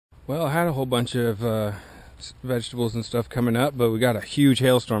Well, I had a whole bunch of vegetables and stuff coming up, but we got a huge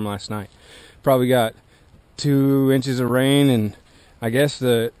hailstorm last night. Probably got 2 inches of rain, and I guess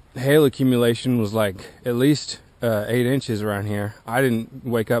the hail accumulation was like at least 8 inches around here. I didn't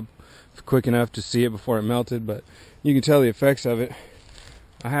wake up quick enough to see it before it melted, but you can tell the effects of it.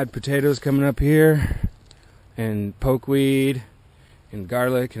 I had potatoes coming up here, and pokeweed, and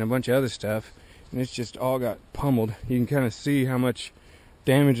garlic, and a bunch of other stuff, and it's just all got pummeled. You can kind of see how much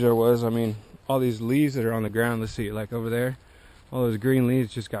damage there was. I mean, all these leaves that are on the ground, let's see, like over there, all those green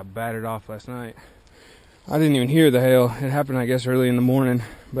leaves just got battered off last night. I didn't even hear the hail. It happened, I guess, early in the morning.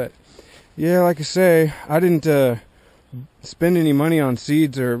 But yeah, like I say, I didn't spend any money on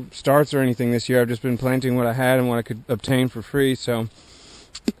seeds or starts or anything this year. I've just been planting what I had and what I could obtain for free, so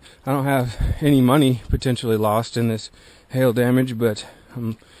I don't have any money potentially lost in this hail damage, but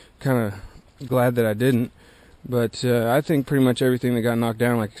I'm kind of glad that I didn't. But I think pretty much everything that got knocked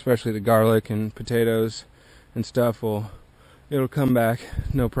down, like especially the garlic and potatoes and stuff, it'll come back,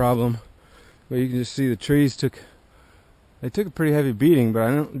 no problem. But you can just see the trees took a pretty heavy beating,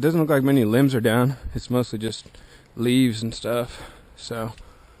 but it doesn't look like many limbs are down. It's mostly just leaves and stuff. So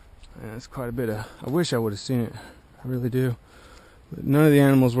yeah, it's quite a bit of. I wish I would have seen it. I really do. But none of the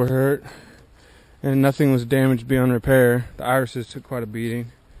animals were hurt, and nothing was damaged beyond repair. The irises took quite a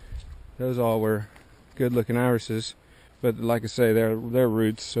beating. Those all were good-looking irises, but like I say, they're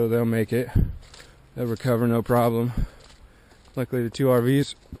roots, so they'll make it. They'll recover, no problem. Luckily, the 2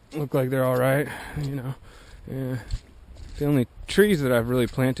 RVs look like they're all right. You know, yeah. The only trees that I've really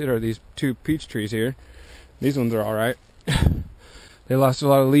planted are these 2 peach trees here. These ones are all right. They lost a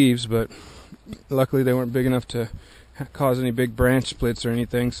lot of leaves, but luckily they weren't big enough to cause any big branch splits or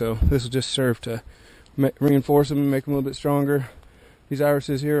anything. So this will just serve to reinforce them and make them a little bit stronger. These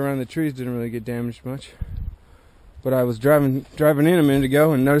irises here around the trees didn't really get damaged much. But I was driving in a minute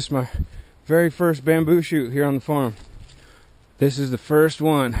ago and noticed my very first bamboo shoot here on the farm. This is the first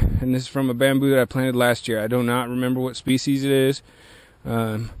one, and this is from a bamboo that I planted last year. I do not remember what species it is,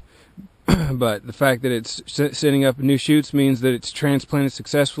 but the fact that it's sending up new shoots means that it's transplanted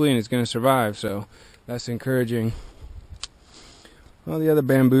successfully and it's going to survive, so that's encouraging. Well, the other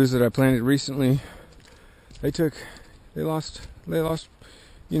bamboos that I planted recently, they lost,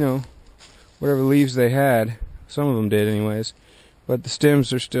 you know, whatever leaves they had. Some of them did anyways, but the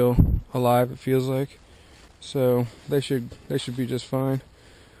stems are still alive, it feels like. So they should be just fine.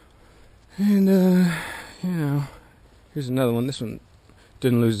 And you know, here's another one. This one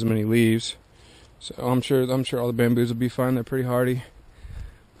didn't lose as many leaves, so I'm sure all the bamboos will be fine. They're pretty hardy.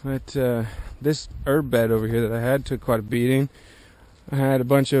 But this herb bed over here that I had took quite a beating. I had a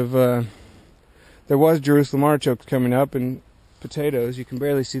bunch of there was Jerusalem artichokes coming up and potatoes. You can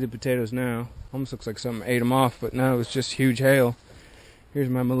barely see the potatoes now. Almost looks like something ate them off, but no, it was just huge hail. Here's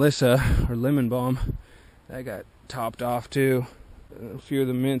my Melissa, or lemon balm. That got topped off too. A few of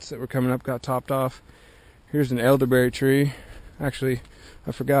the mints that were coming up got topped off. Here's an elderberry tree. Actually,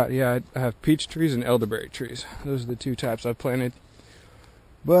 I forgot. Yeah, I have peach trees and elderberry trees. Those are the 2 types I've planted.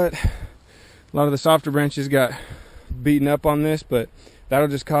 But a lot of the softer branches got beaten up on this, but that'll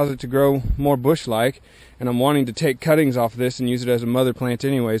just cause it to grow more bush-like. And I'm wanting to take cuttings off this and use it as a mother plant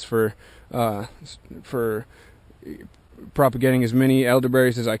anyways for propagating as many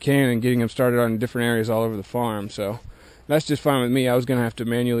elderberries as I can and getting them started on different areas all over the farm. So that's just fine with me. I was going to have to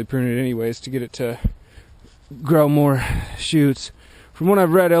manually prune it anyways to get it to grow more shoots. From what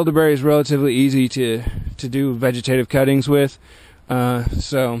I've read, elderberry is relatively easy to do vegetative cuttings with.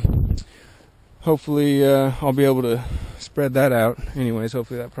 So hopefully I'll be able to spread that out. Anyways,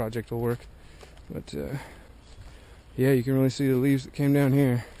 hopefully that project will work. But yeah, you can really see the leaves that came down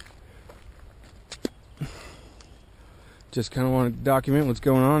here. Just kind of wanted to document what's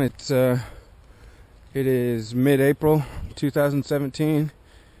going on. It is mid-April 2017,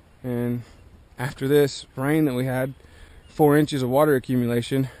 and after this rain that we had, 4 inches of water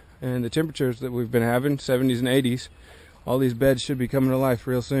accumulation, and the temperatures that we've been having, 70s and 80s, all these beds should be coming to life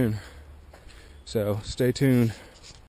real soon. So stay tuned.